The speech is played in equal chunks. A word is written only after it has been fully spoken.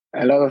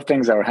A lot of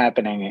things are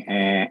happening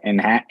in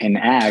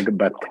ag,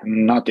 but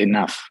not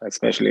enough,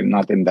 especially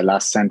not in the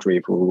last century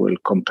if we will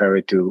compare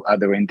it to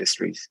other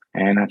industries.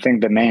 And I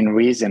think the main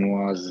reason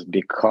was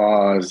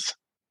because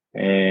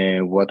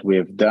what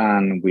we've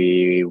done,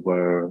 we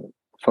were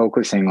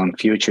focusing on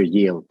future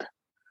yield.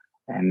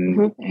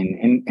 And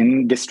in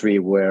industry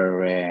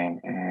where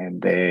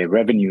the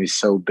revenue is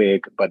so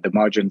big, but the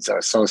margins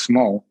are so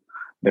small,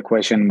 the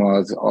question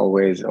was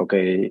always,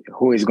 okay,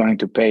 who is going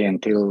to pay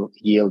until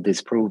yield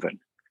is proven?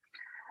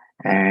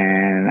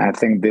 And I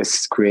think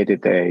this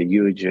created a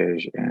huge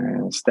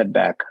step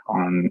back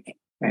on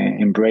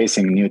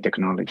embracing new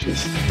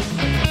technologies.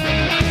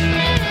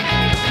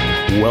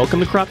 Welcome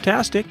to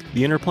Croptastic,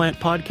 the Interplant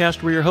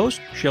podcast where your host,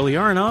 Shelly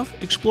Aronoff,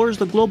 explores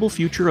the global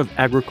future of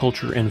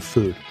agriculture and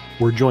food.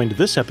 We're joined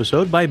this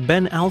episode by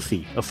Ben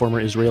Alfie, a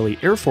former Israeli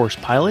Air Force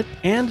pilot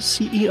and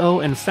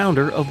CEO and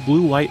founder of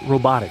Blue White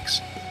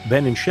Robotics.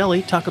 Ben and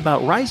Shelly talk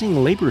about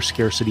rising labor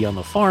scarcity on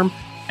the farm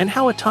and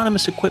how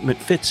autonomous equipment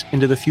fits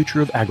into the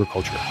future of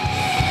agriculture.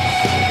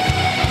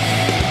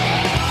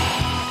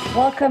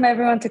 Welcome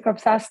everyone to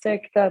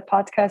Croptastic, the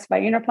podcast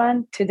by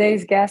Interplant.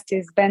 Today's guest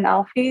is Ben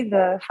Alfie,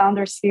 the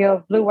founder CEO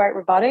of Blue White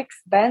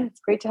Robotics. Ben, it's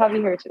great to have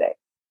you here today.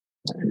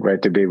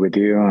 Great to be with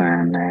you,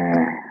 and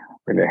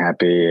really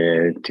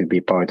happy to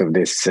be part of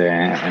this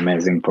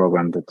amazing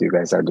program that you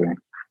guys are doing.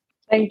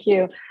 Thank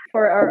you.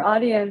 For our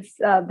audience,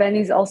 Ben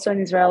is also an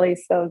Israeli,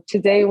 so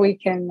today we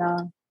can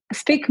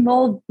speak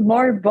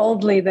more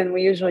boldly than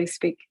we usually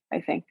speak,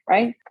 I think,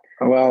 right?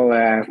 Well,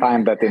 I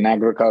find that in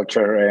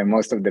agriculture,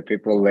 most of the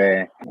people,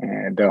 their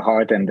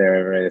heart and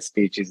their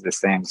speech is the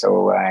same.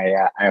 So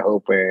I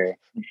hope it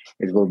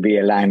will be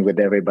aligned with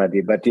everybody.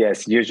 But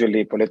yes,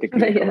 usually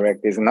politically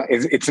correct is not.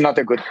 It's not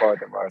a good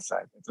part of our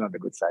side. It's not a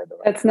good side of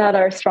it. It's not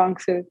our strong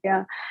suit.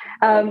 Yeah.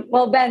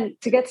 Well, Ben,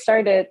 to get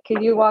started,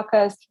 can you walk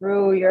us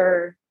through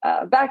your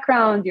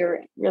background,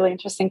 your really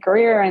interesting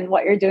career, and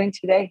what you're doing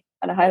today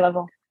at a high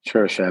level?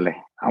 Sure, Shelley.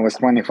 I was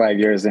 25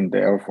 years in the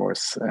Air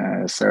Force,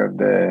 served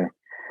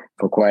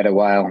for quite a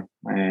while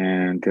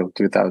until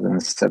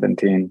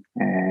 2017.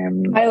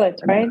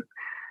 Pilot, right?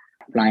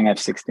 Flying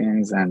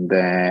F-16s, and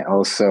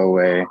also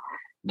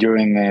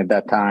during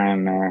that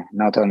time,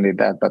 not only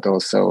that, but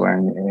also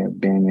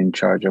being in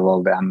charge of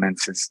all the unmanned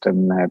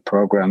system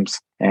programs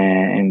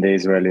in the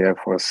Israeli Air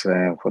Force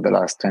for the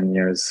last 10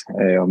 years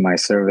of my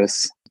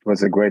service. It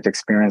was a great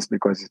experience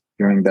because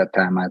during that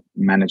time I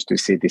managed to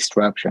see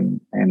disruption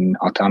in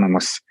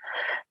autonomous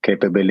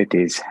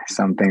capabilities,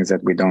 some things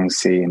that we don't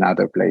see in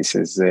other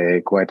places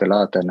quite a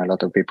lot. And a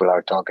lot of people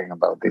are talking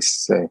about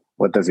this.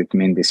 What does it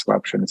mean,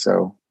 disruption?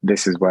 So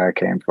this is where I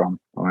came from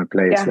a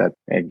place that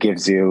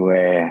gives you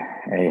a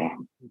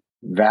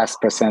vast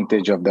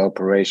percentage of the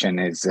operation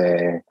is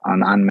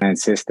on unmanned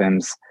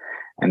systems.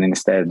 And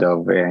instead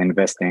of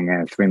investing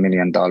 $3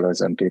 million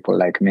on people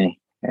like me,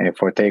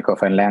 for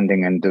takeoff and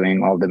landing and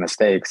doing all the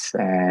mistakes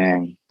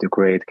to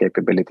create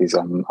capabilities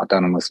on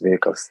autonomous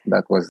vehicles.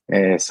 That was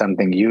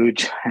something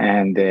huge.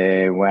 And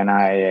when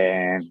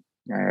I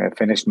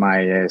finished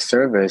my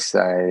service,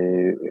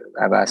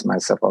 I've asked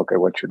myself, okay,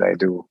 what should I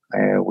do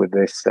with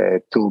this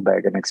tool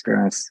bag and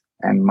experience?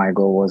 And my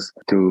goal was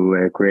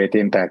to create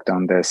impact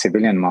on the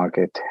civilian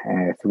market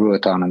through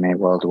autonomy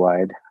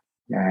worldwide.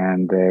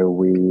 And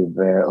we've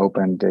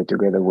opened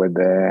together with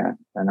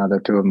another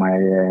two of my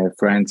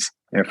friends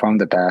from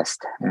the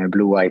past,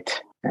 Blue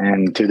White.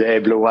 And today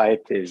Blue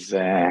White is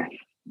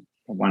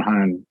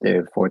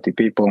 140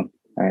 people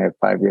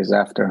 5 years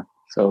after.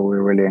 So we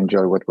really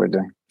enjoy what we're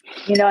doing.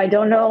 You know, I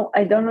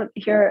don't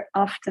hear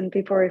often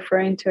people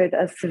referring to it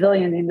as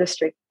civilian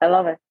industry. I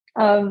love it.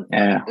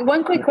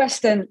 One quick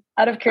question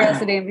out of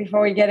curiosity and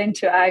before we get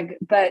into ag,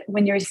 but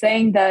when you're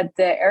saying that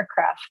the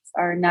aircrafts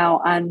are now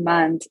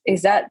unmanned,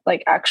 is that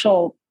like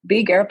actual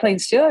big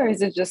airplanes too, or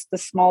is it just the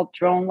small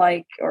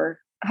drone-like, or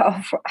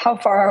how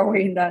far are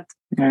we in that?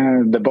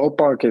 The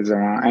ballpark is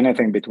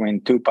anything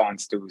between 2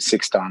 pounds to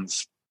 6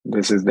 tons.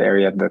 This is the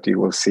area that you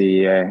will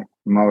see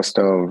most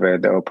of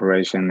the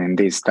operation in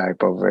these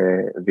type of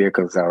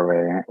vehicles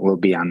will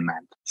be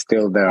unmanned.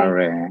 Still, there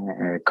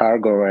are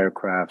cargo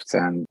aircrafts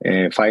and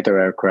fighter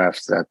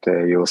aircrafts that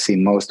you'll see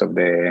most of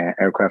the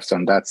aircrafts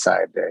on that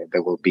side. They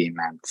will be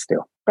manned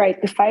still.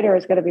 Right. The fighter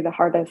is going to be the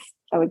hardest,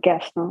 I would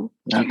guess, no?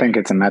 I think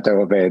it's a matter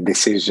of a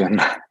decision.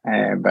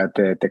 But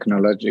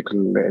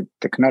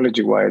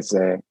technology-wise,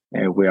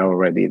 we are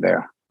already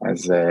there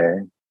as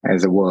a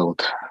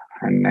world.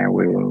 And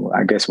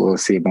I guess we'll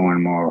see more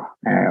and more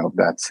of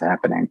that's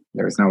happening.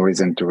 There's no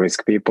reason to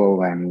risk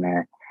people, and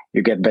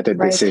you get better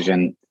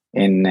decision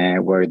in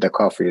where the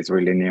coffee is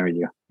really near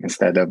you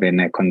instead of in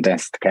a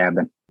condensed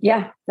cabin.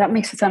 Yeah, that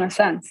makes a ton of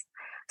sense.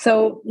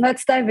 So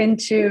let's dive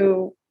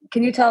into,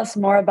 can you tell us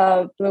more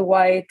about Blue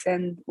White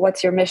and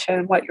what's your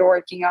mission, what you're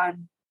working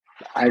on?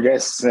 I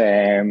guess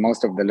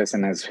most of the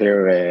listeners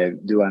here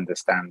do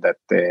understand that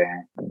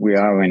we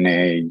are in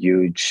a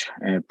huge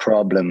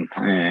problem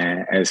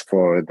as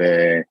for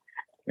the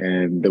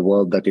the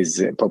world that is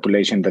a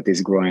population that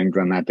is growing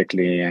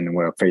dramatically, and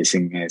we're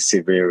facing a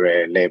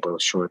severe labor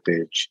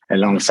shortage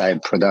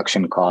alongside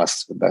production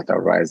costs that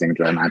are rising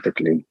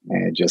dramatically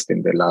just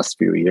in the last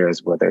few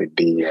years, whether it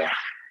be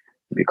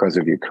because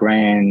of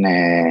Ukraine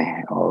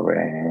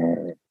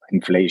or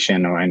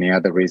inflation or any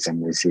other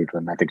reason. We see a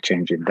dramatic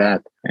change in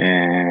that,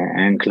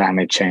 and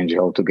climate change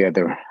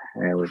altogether.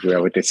 We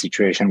are with a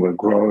situation where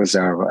growers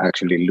are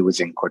actually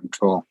losing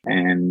control,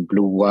 and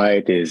Blue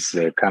White is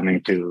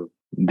coming to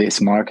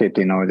this market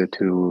in order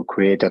to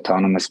create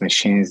autonomous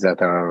machines that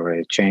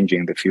are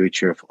changing the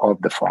future of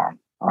the farm.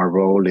 Our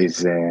role is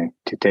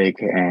to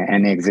take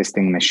any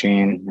existing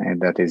machine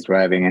that is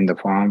driving in the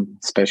farm,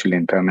 especially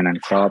in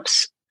permanent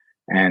crops,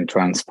 and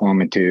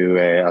transform it to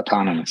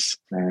autonomous.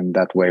 And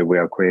that way we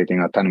are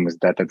creating autonomous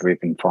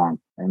data-driven farm.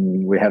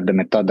 And we have the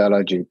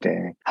methodology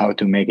to how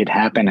to make it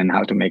happen and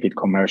how to make it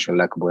commercial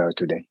like we are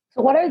today.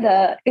 So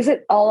is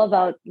it all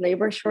about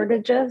labor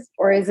shortages,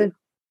 or is it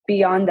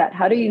beyond that?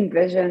 How do you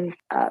envision,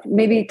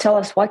 maybe tell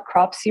us what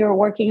crops you're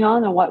working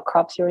on and what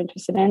crops you're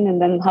interested in,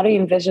 and then how do you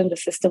envision the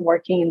system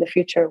working in the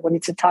future when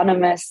it's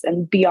autonomous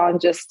and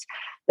beyond just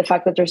the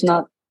fact that there's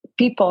not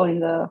people in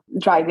the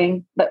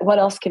driving, but what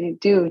else can you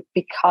do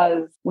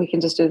because we can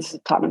just do this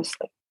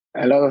autonomously?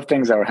 A lot of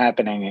things are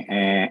happening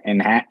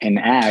in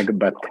ag,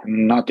 but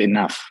not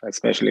enough,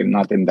 especially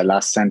not in the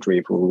last century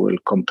if we will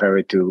compare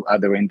it to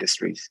other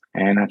industries.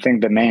 And I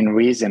think the main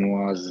reason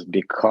was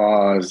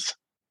because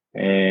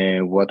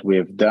what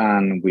we've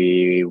done,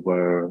 we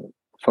were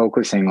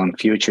focusing on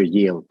future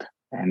yield.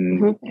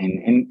 And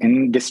in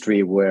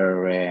industry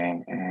where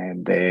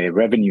the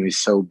revenue is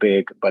so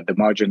big, but the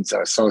margins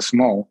are so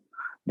small,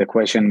 the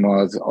question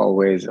was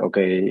always,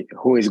 okay,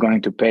 who is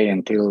going to pay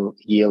until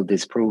yield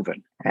is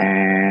proven?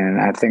 And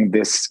I think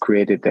this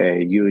created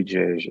a huge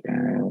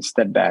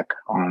step back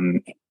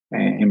on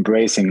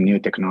embracing new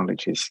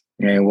technologies.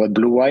 What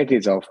Blue White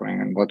is offering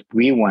and what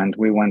we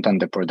went on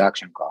the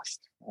production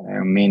cost,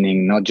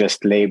 meaning not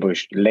just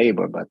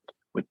labor, but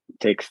we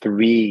take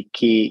three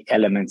key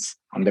elements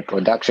on the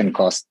production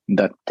cost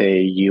that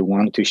you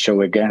want to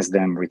show against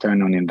them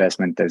return on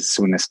investment as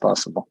soon as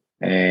possible.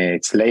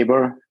 It's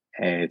labor,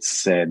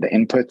 it's the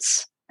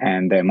inputs,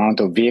 and the amount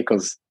of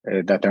vehicles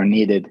that are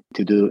needed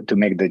to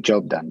make the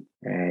job done.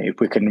 If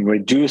we can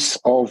reduce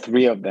all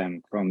three of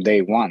them from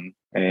day one,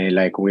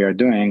 like we are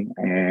doing,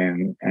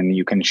 and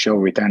you can show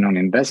return on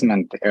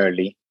investment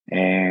early,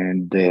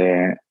 and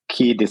the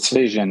key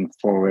decision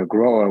for a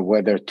grower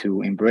whether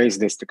to embrace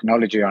this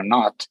technology or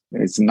not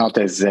is not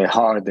as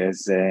hard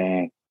as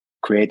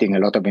creating a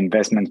lot of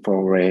investment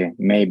for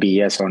maybe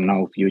yes or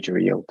no future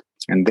yield.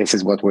 And this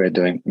is what we're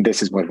doing.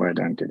 This is what we're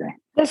doing today.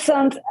 This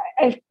sounds,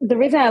 the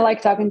reason I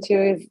like talking to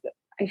you is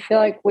I feel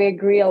like we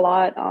agree a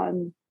lot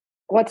on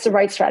what's the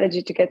right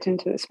strategy to get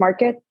into this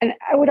market. And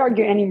I would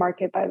argue any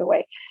market, by the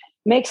way,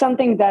 make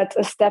something that's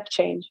a step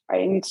change,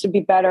 right? It needs to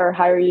be better,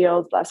 higher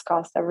yield, less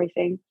cost,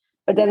 everything.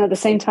 But then at the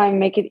same time,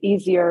 make it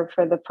easier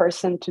for the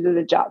person to do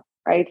the job,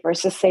 right?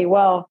 Versus say,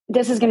 well,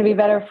 this is going to be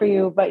better for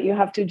you, but you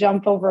have to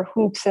jump over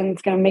hoops and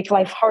it's going to make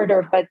life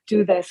harder, but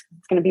do this,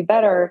 it's going to be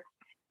better.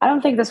 I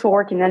don't think this will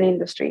work in any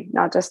industry,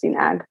 not just in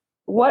ag.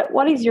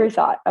 What is your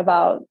thought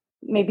about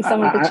maybe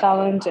some of the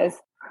challenges?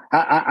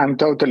 I'm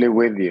totally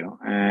with you,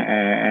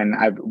 and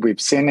we've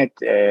seen it.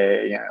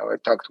 I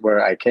talked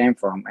where I came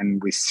from,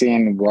 and we've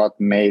seen what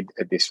made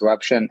a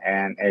disruption,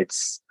 and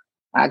it's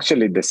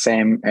actually the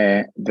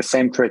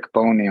same trick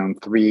pony on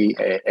three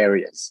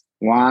areas.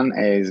 One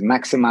is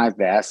maximize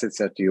the assets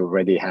that you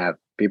already have.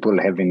 People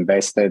have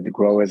invested,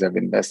 growers have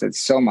invested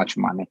so much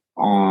money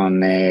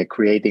on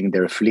creating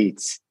their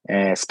fleets,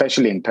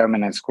 especially in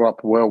permanent crop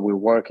where we're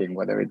working,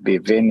 whether it be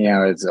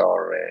vineyards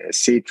or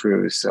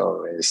citrus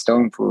or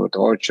stone fruit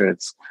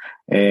orchards,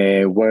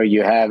 where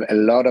you have a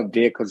lot of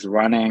vehicles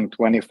running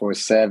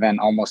 24/7,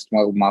 almost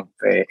 12 months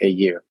a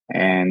year.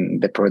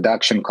 And the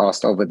production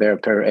cost over there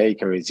per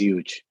acre is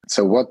huge.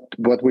 So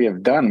what we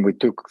have done, we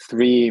took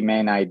three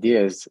main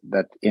ideas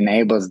that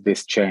enables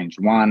this change.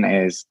 One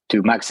is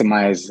to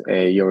maximize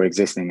your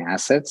existing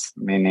assets,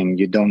 meaning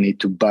you don't need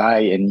to buy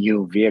a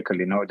new vehicle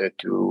in order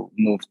to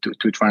move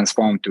to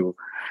transform to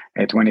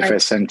a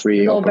 21st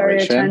century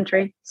operation.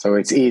 So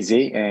it's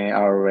easy.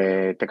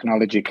 Our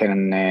technology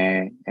can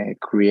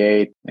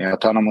create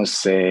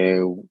autonomous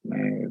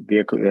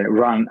vehicles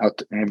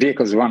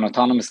run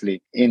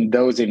autonomously in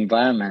those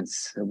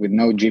environments with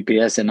no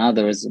GPS and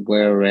others,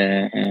 where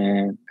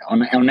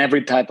on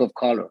every type of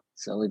color.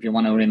 So if you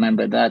want to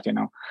remember that,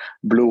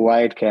 Blue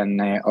White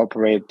can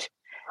operate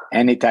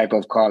any type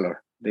of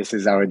color. This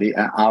is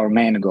our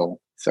main goal.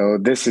 So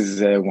this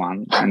is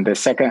one, and the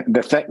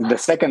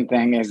second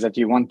thing is that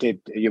you want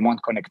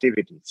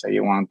connectivity. So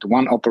you want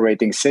one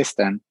operating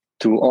system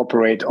to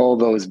operate all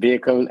those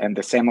vehicles, and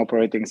the same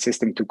operating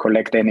system to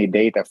collect any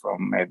data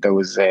from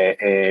those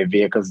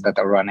vehicles that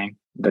are running,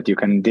 that you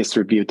can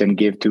distribute and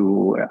give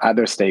to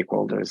other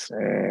stakeholders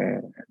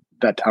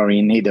that are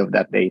in need of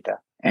that data.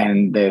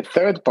 And the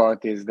third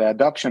part is the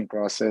adoption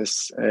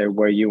process,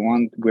 where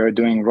we're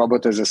doing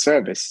robot as a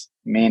service,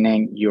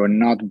 meaning you're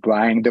not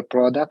buying the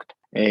product,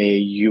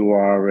 you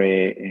are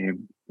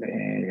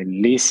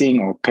leasing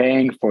or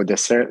paying for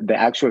the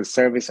actual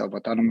service of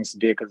autonomous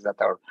vehicles that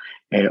are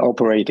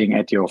operating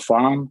at your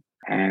farm.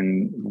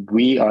 And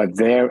we are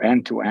there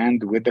end to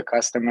end with the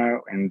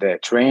customer in the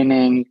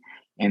training,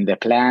 in the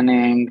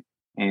planning,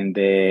 in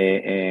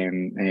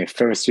the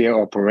first year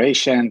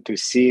operation to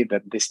see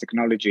that this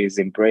technology is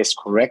embraced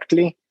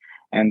correctly.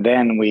 And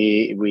then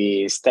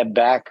we step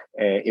back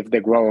if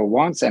the grower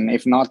wants, and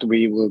if not,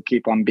 we will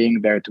keep on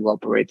being there to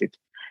operate it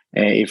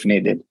if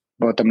needed.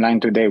 Bottom line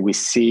today, we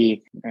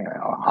see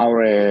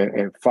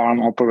our farm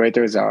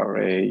operators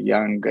are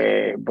young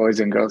boys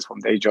and girls from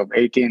the age of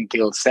 18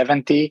 till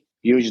 70,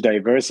 huge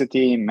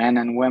diversity, men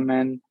and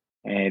women,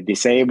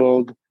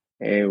 disabled,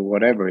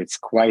 whatever. It's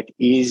quite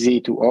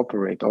easy to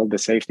operate. All the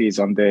safety is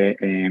on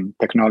the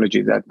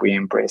technology that we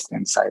embraced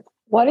inside.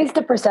 What is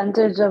the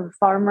percentage of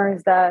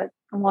farmers that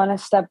want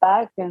to step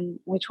back, and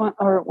which one,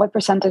 or what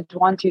percentage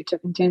want you to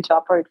continue to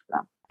operate for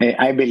them?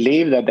 I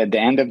believe that at the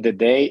end of the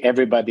day,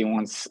 everybody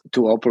wants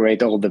to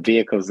operate all the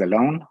vehicles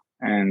alone,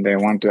 and they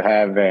want to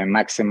have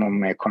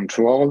maximum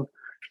control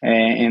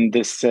in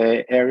this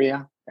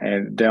area.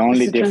 The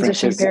only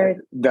difference is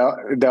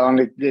the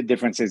only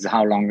difference is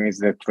how long is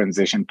the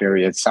transition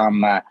period.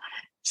 Some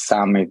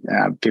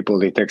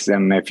people, it takes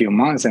them a few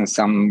months, and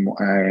some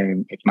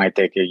it might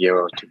take a year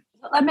or two.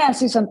 Let me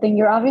ask you something.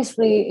 You're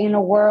obviously in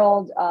a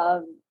world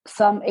of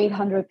some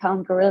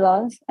 800-pound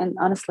gorillas, and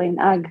honestly, in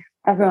ag,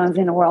 everyone's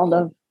in a world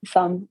of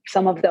some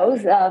of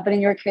those. But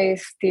in your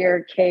case,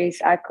 Deere,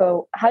 Case,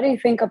 AGCO, how do you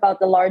think about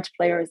the large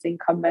players, the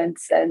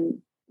incumbents,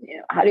 and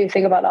how do you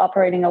think about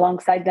operating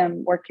alongside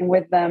them, working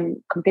with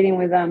them, competing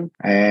with them?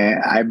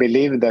 I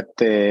believe that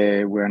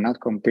we're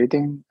not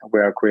competing. We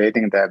are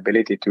creating the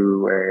ability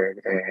to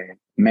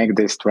make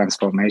this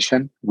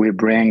transformation. We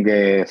bring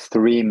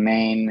three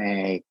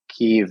main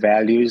key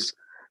values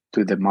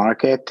to the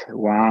market.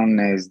 One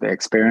is the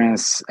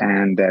experience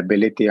and the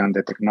ability on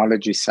the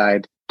technology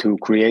side to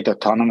create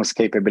autonomous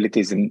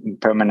capabilities in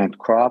permanent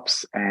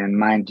crops. And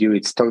mind you,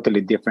 it's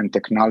totally different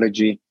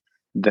technology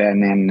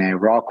than in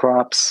raw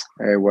crops,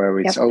 where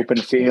it's open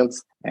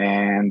fields,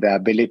 and the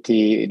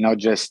ability not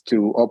just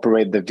to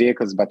operate the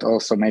vehicles, but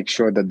also make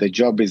sure that the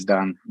job is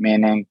done,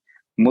 meaning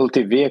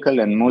multi-vehicle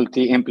and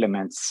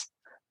multi-implements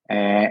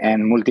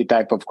and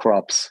multi-type of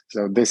crops.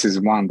 So this is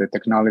one, the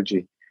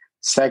technology.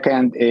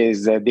 Second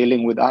is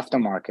dealing with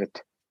aftermarket.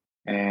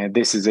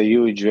 This is a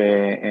huge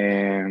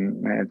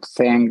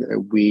thing.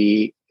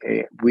 We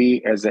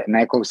as an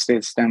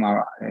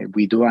ecosystem,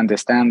 we do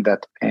understand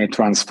that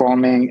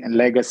transforming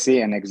legacy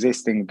and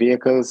existing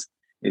vehicles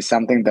is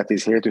something that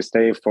is here to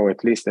stay for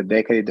at least a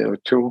decade or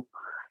two.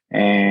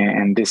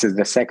 And this is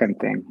the second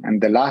thing.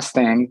 And the last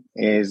thing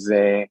is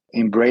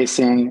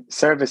embracing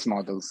service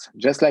models.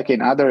 Just like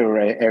in other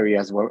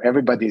areas where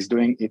everybody is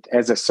doing it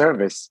as a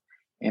service,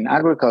 in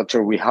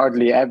agriculture, we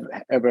hardly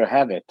ever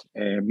have it.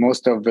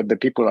 Most of the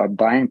people are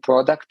buying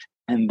product,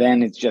 and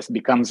then it just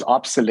becomes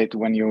obsolete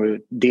when you're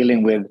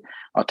dealing with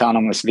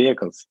autonomous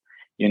vehicles.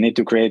 You need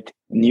to create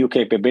new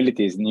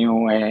capabilities,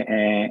 new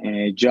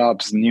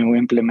jobs, new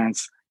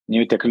implements,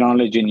 new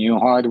technology, new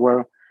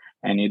hardware,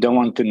 and you don't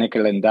want to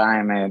nickel and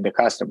dime the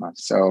customer.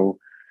 So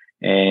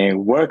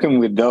working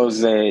with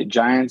those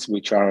giants,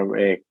 which are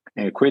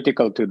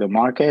critical to the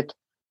market,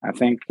 I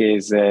think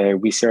is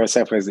we see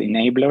ourselves as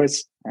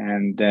enablers.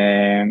 And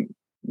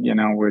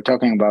we're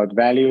talking about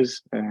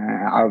values.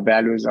 Our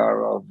values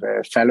are of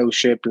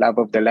fellowship, love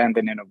of the land,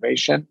 and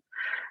innovation.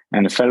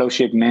 And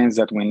fellowship means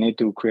that we need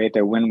to create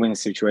a win-win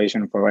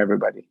situation for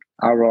everybody.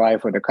 ROI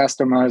for the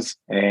customers,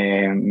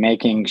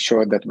 making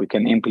sure that we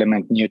can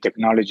implement new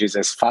technologies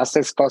as fast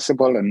as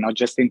possible and not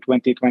just in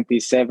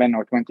 2027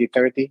 or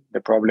 2030.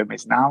 The problem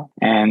is now.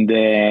 And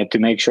to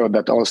make sure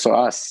that also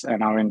us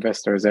and our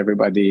investors,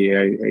 everybody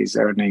is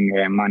earning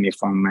money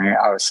from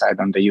our side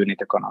on the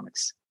unit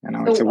economics.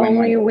 So it's a win-win.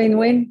 Only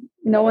win-win?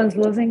 No one's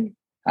losing?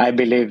 I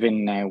believe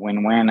in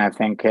win-win. I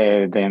think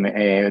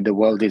the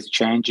world is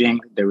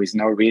changing. There is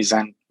no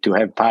reason to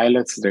have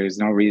pilots. There is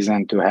no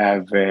reason to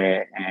have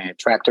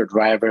tractor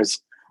drivers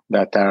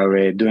that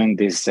are doing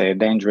these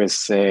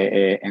dangerous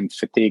and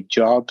fatigued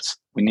jobs.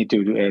 We need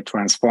to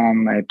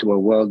transform to a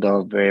world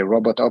of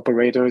robot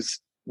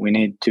operators. We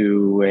need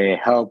to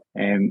help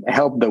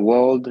the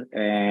world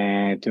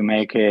to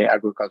make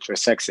agriculture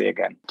sexy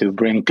again, to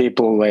bring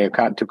people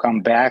to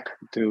come back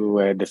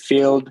to the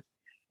field,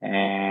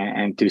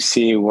 and to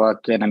see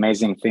what an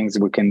amazing things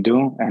we can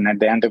do. And at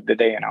the end of the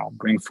day,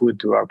 bring food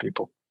to our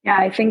people. Yeah,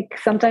 I think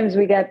sometimes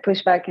we get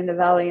pushback in the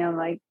Valley. I'm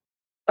like,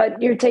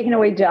 but you're taking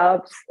away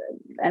jobs.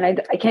 And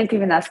I can't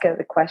even ask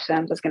the question.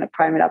 I'm just going to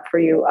prime it up for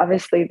you.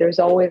 Obviously, there's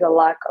always a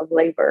lack of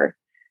labor.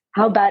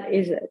 How bad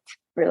is it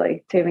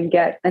really to even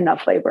get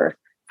enough labor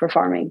for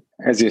farming?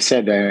 As you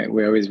said,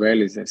 we are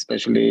Israelis,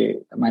 especially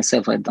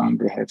myself, I don't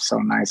behave so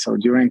nice. So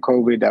during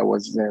COVID, I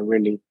was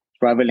really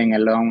traveling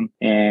alone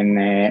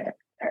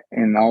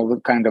in all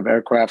kind of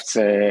aircrafts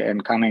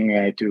and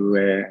coming to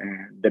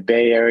the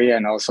Bay Area,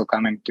 and also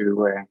coming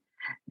to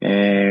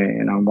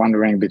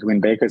wandering between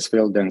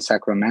Bakersfield and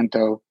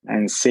Sacramento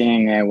and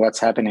seeing what's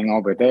happening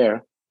over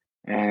there.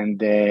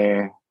 And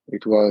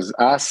it was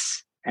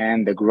us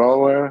and the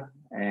grower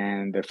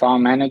and the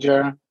farm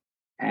manager,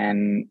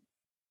 and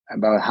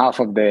about half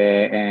of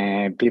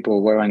the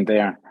people weren't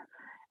there.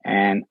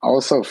 And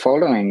also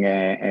following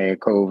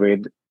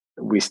COVID,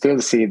 we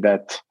still see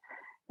that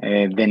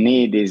the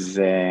need is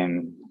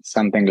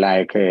something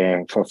like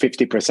for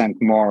 50%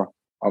 more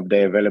of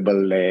the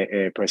available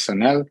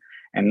personnel.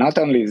 And not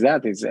only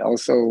that, it's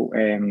also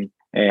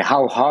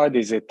how hard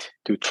is it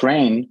to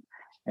train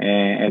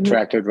a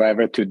tractor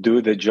driver to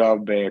do the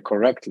job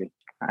correctly.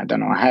 I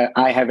don't know.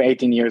 I have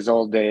 18 years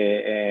old boy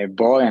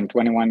and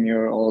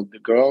 21-year-old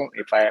girl.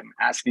 If I am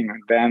asking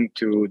them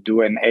to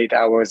do an 8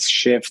 hours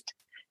shift,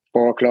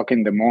 4 o'clock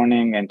in the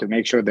morning, and to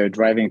make sure they're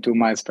driving 2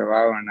 miles per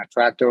hour on a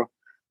tractor,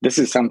 this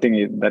is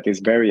something that is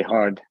very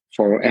hard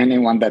for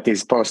anyone that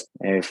is post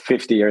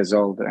 50 years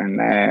old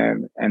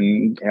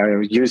and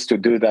used to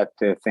do that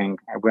thing.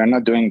 We're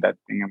not doing that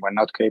thing, and we're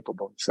not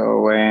capable.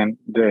 So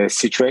the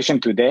situation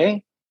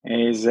today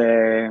is,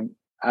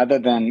 other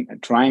than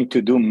trying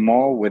to do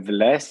more with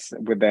less,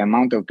 with the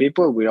amount of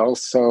people, we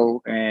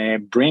also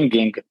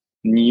bringing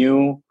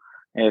new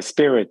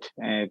spirit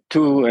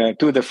to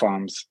the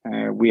farms.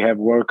 We have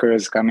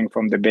workers coming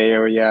from the Bay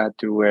Area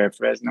to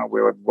Fresno. We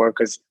have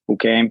workers who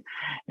came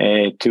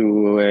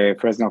to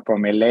Fresno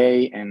from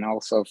LA and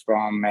also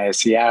from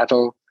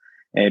Seattle,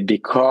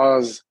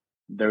 because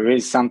there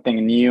is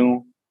something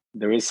new,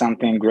 there is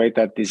something great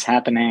that is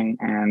happening,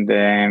 and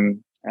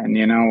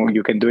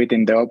you can do it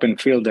in the open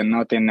field and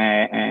not in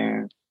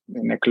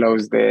a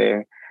closed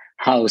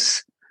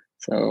house.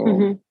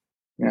 So.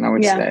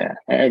 It's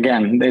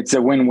again, it's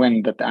a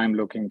win-win that I'm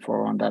looking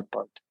for on that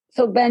part.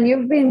 So Ben,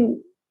 you've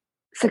been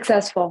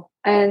successful,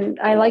 and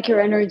I like your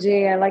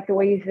energy. I like the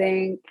way you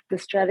think, the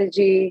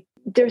strategy.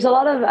 There's a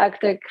lot of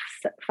AgTech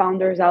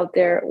founders out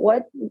there.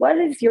 What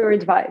is your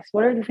advice?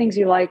 What are the things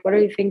you like? What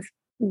are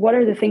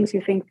the things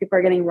you think people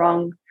are getting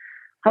wrong?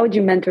 How would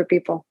you mentor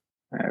people?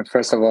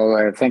 First of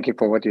all, thank you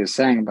for what you're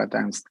saying, but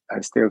I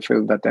still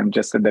feel that I'm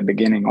just at the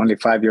beginning. Only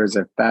 5 years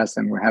have passed,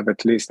 and we have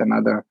at least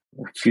another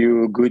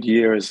few good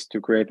years to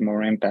create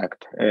more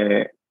impact.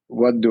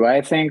 What do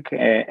I think?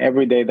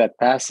 Every day that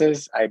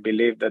passes, I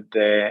believe that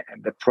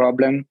the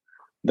problem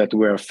that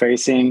we're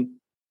facing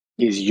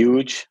is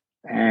huge,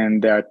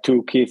 and there are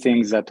 2 key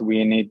things that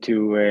we need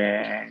to,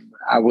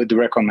 I would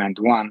recommend.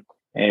 One,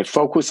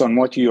 focus on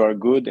what you are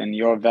good and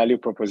your value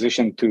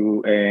proposition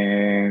to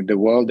the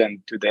world and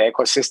to the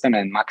ecosystem,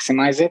 and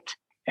maximize it,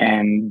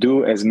 and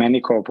do as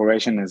many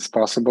cooperation as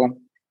possible.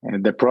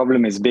 The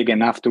problem is big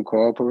enough to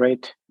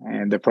cooperate,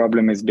 and the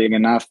problem is big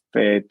enough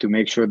to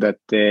make sure that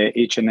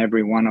each and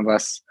every one of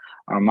us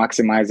are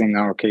maximizing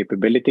our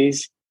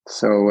capabilities.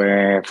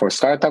 So for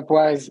startup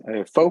wise,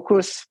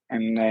 focus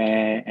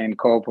and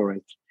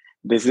cooperate.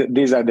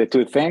 These are the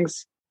 2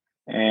 things.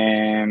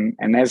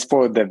 And as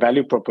for the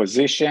value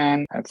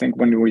proposition, I think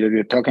when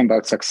we're talking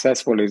about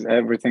successful, is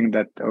everything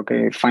that,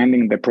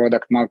 finding the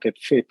product market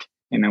fit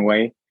in a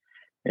way,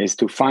 is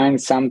to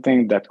find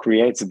something that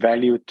creates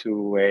value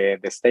to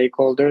the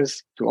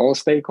stakeholders, to all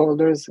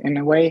stakeholders in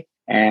a way,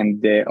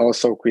 and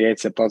also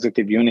creates a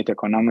positive unit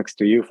economics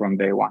to you from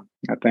day one.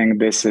 I think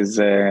this is...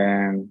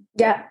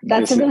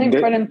 that's a really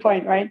important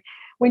point, right?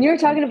 When you're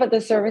talking about the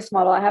service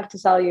model, I have to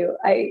tell you,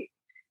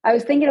 I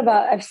was thinking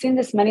about, I've seen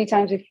this many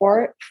times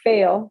before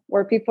fail,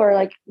 where people are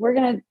like, we're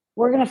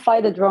gonna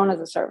fly the drone as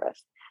a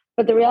service.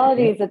 But the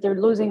reality is that they're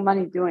losing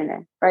money doing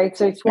it, right?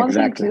 So it's one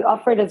thing to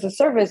offer it as a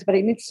service, but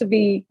it needs to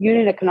be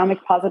unit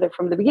economic positive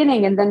from the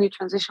beginning, and then you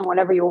transition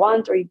whenever you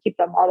want, or you keep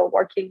that model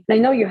working. And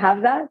I know you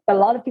have that, but a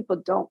lot of people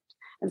don't.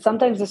 And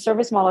sometimes the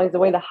service model is the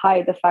way to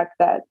hide the fact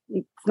that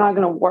it's not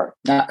going to work.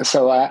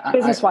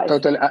 Business-wise.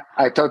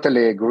 I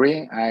totally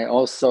agree. I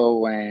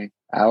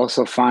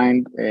also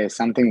find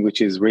something which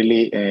is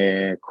really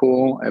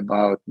cool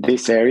about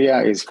this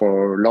area is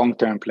for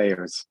long-term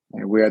players.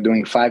 We are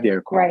doing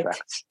 5-year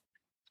contracts. Right.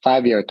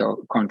 5-year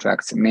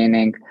contracts,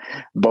 meaning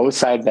both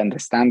sides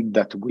understand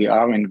that we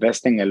are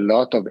investing a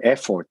lot of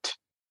effort,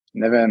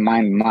 never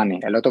mind money,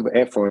 a lot of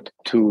effort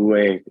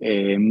to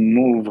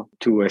move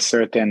to a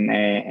certain,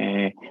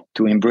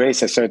 to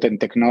embrace a certain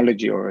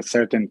technology or a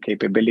certain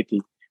capability,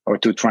 or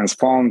to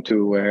transform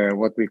to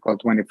what we call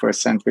 21st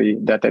century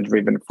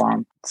data-driven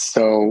farm.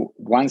 So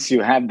once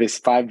you have this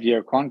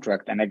 5-year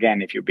contract, and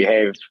again, if you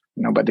behave,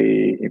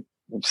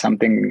 if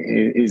something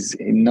is,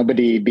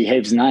 nobody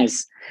behaves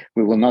nice,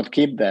 we will not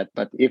keep that.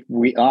 But if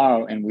we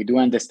are, and we do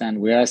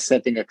understand, we are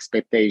setting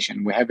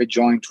expectation, we have a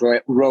joint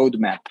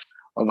roadmap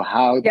of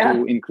how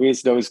to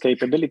increase those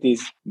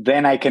capabilities,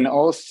 then I can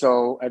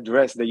also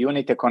address the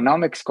unit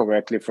economics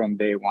correctly from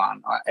day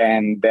one.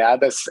 And the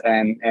others,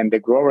 and the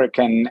grower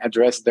can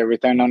address the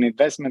return on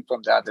investment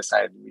from the other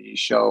side. We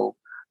show,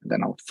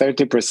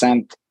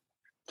 30%,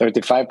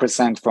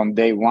 35% from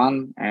day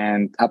one,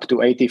 and up to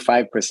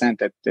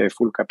 85% at the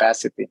full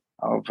capacity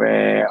of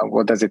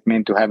what does it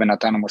mean to have an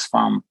autonomous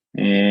farm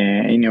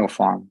in your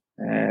farm.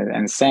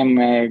 And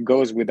same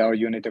goes with our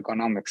unit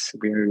economics.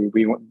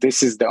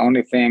 This is the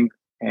only thing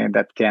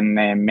that can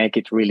make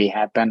it really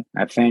happen.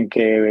 I think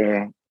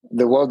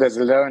the world has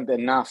learned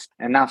enough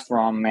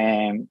from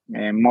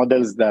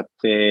models that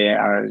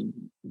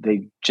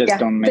they just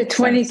don't make sense. The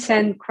 2010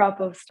 sense. Crop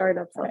of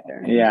startups out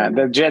there.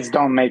 That just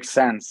don't make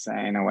sense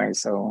in a way.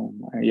 So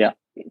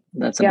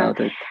that's about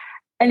it.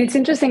 And it's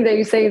interesting that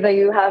you say that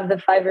you have the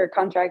 5-year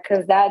contract,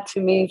 because that to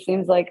me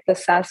seems like the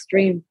SaaS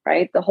dream,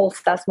 right? The whole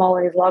SaaS model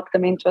is lock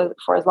them into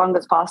for as long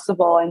as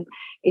possible. And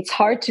it's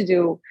hard to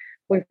do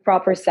with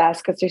proper SaaS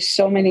because there's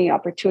so many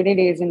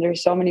opportunities and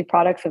there's so many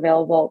products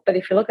available. But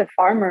if you look at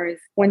farmers,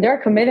 when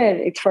they're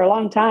committed, it's for a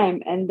long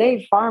time, and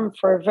they farm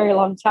for a very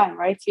long time,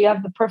 right? So you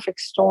have the perfect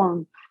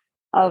storm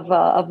of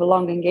a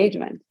long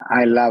engagement.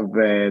 I love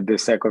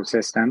this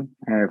ecosystem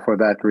for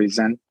that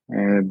reason.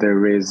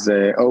 There is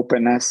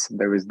openness.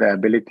 There is the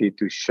ability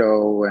to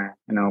show,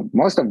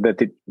 most of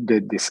the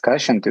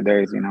discussion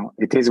today is,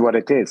 it is what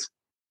it is.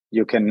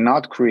 You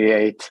cannot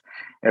create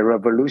a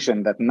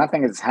revolution that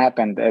nothing has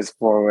happened as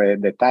for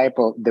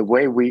the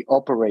way we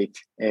operate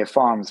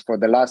farms for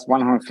the last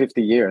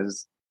 150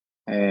 years.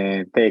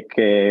 Take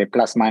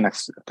plus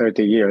minus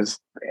 30 years,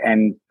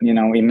 and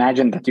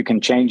imagine that you can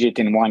change it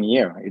in 1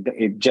 year.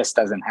 It just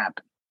doesn't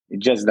happen. It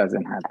just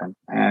doesn't happen.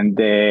 And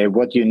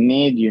what you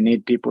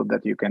need people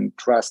that you can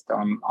trust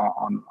on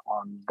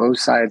both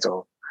sides,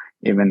 or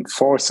even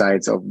 4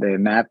 sides of the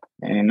map,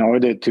 in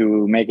order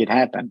to make it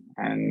happen.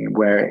 And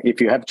where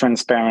if you have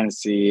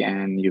transparency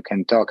and you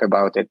can talk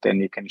about it,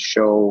 and you can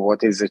show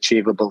what is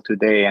achievable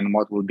today and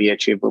what will be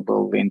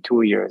achievable in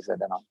 2 years. I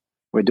don't know.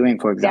 We're doing,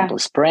 for example,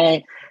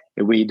 spray.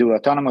 We do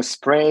autonomous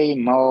spray,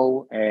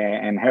 mow,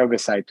 and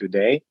herbicide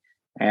today.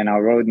 And our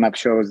roadmap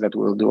shows that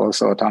we'll do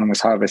also autonomous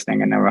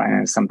harvesting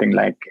in something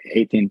like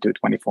 18 to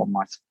 24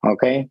 months.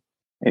 Okay.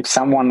 If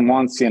someone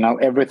wants,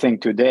 everything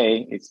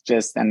today, it's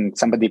just, and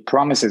somebody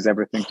promises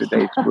everything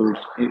today, it will,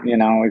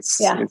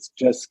 it's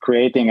just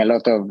creating a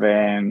lot of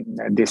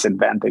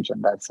disadvantage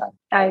on that side.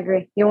 I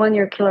agree. You want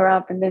your killer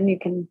app, and then you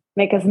can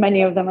make as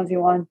many of them as you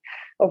want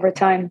over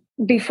time.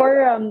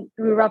 Before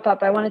we wrap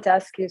up, I wanted to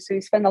ask you, so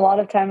you spend a lot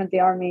of time at the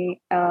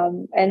Army,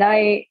 and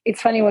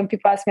it's funny when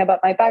people ask me about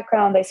my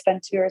background, I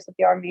spent 2 years at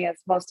the Army, as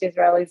most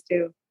Israelis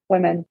do,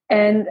 women.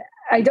 And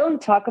I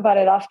don't talk about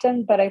it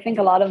often, but I think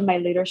a lot of my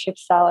leadership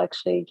style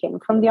actually came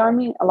from the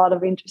Army. A lot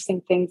of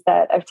interesting things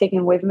that I've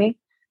taken with me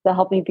that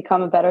helped me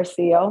become a better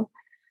CEO.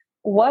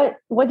 What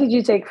did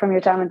you take from your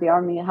time at the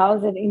Army? How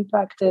has it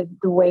impacted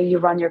the way you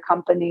run your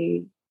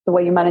company, the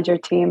way you manage your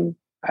team?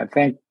 I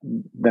think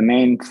the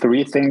main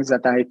 3 things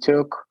that I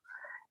took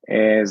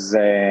is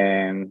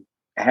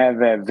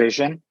have a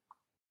vision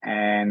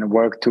and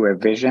work to a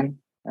vision,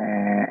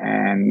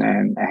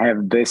 and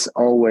have this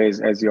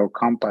always as your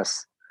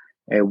compass.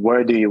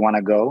 Where do you want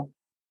to go,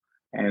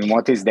 and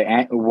what is the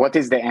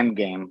end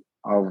game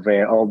of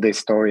all this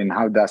story, and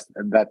how does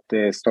that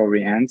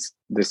story ends?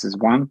 This is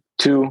 1.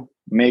 2,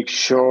 make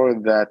sure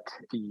that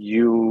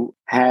you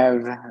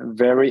have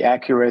very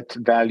accurate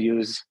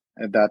values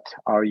that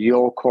are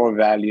your core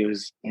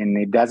values, and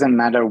it doesn't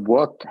matter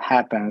what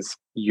happens,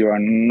 you're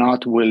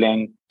not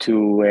willing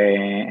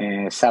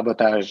to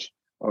sabotage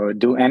or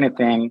do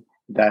anything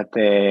that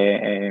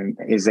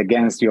is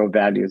against your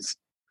values.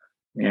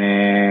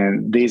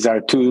 And these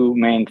are 2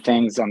 main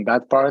things on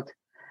that part.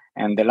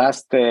 And the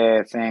last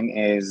thing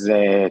is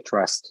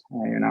trust.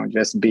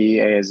 Just be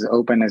as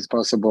open as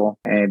possible.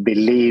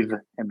 Believe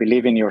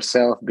in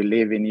yourself.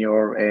 Believe in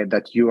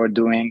that you are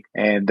doing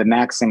the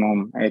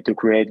maximum to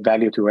create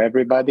value to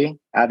everybody.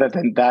 Other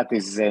than that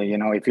is,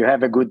 if you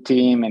have a good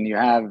team and you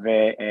have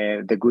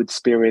the good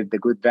spirit, the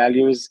good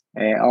values,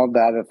 all the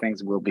other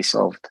things will be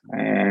solved.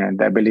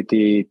 The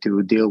ability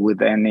to deal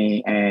with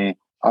any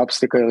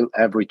obstacle,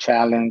 every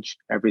challenge,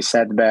 every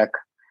setback,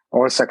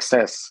 or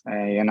success,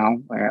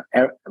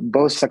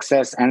 both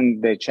success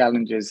and the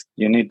challenges,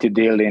 you need to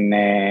deal in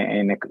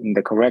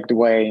the correct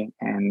way,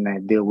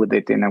 and deal with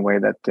it in a way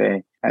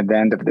that at the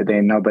end of the day,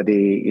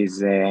 nobody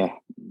is,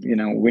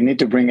 we need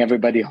to bring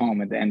everybody home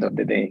at the end of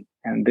the day.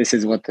 And this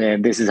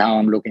is how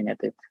I'm looking at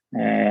it.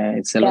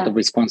 It's a lot of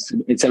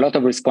it's a lot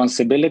of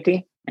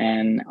responsibility.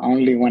 And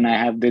only when I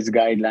have these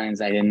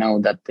guidelines, I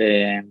know that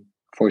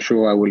for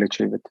sure I will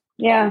achieve it.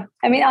 Yeah.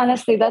 I mean,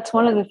 honestly, that's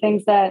one of the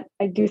things that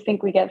I do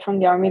think we get from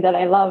the Army that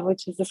I love,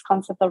 which is this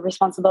concept of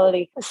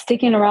responsibility.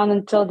 Sticking around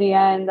until the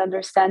end,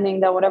 understanding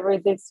that whatever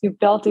it is you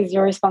built is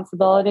your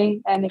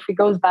responsibility. And if it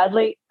goes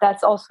badly,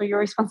 that's also your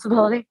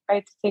responsibility,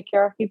 right? To take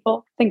care of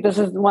people. I think this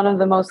is one of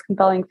the most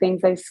compelling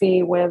things I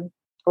see with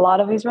a lot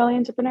of Israeli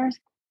entrepreneurs.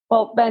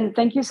 Well, Ben,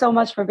 thank you so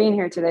much for being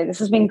here today. This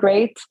has been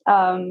great.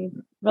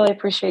 Really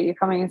appreciate you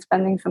coming and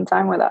spending some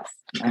time with us.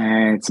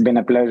 It's been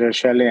a pleasure,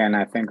 Shelley. And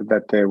I think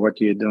that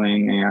what you're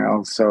doing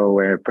also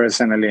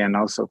personally, and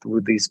also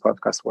through these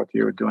podcasts, what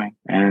you're doing,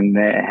 and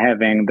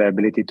having the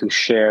ability to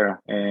share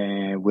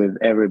with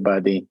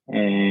everybody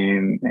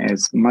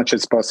as much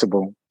as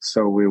possible.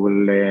 So we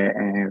will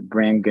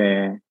bring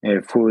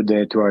food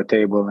to our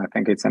table. I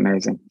think it's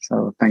amazing.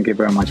 So thank you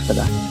very much for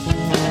that.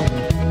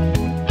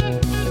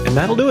 And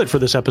that'll do it for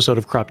this episode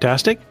of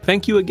Croptastic.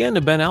 Thank you again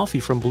to Ben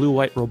Alfie from Blue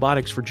White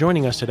Robotics for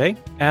joining us today.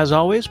 As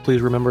always, please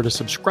remember to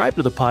subscribe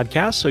to the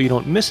podcast so you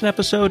don't miss an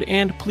episode,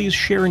 and please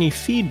share any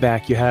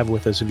feedback you have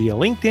with us via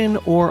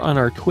LinkedIn or on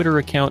our Twitter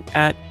account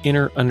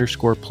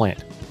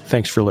 @inner_plant.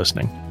 Thanks for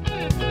listening.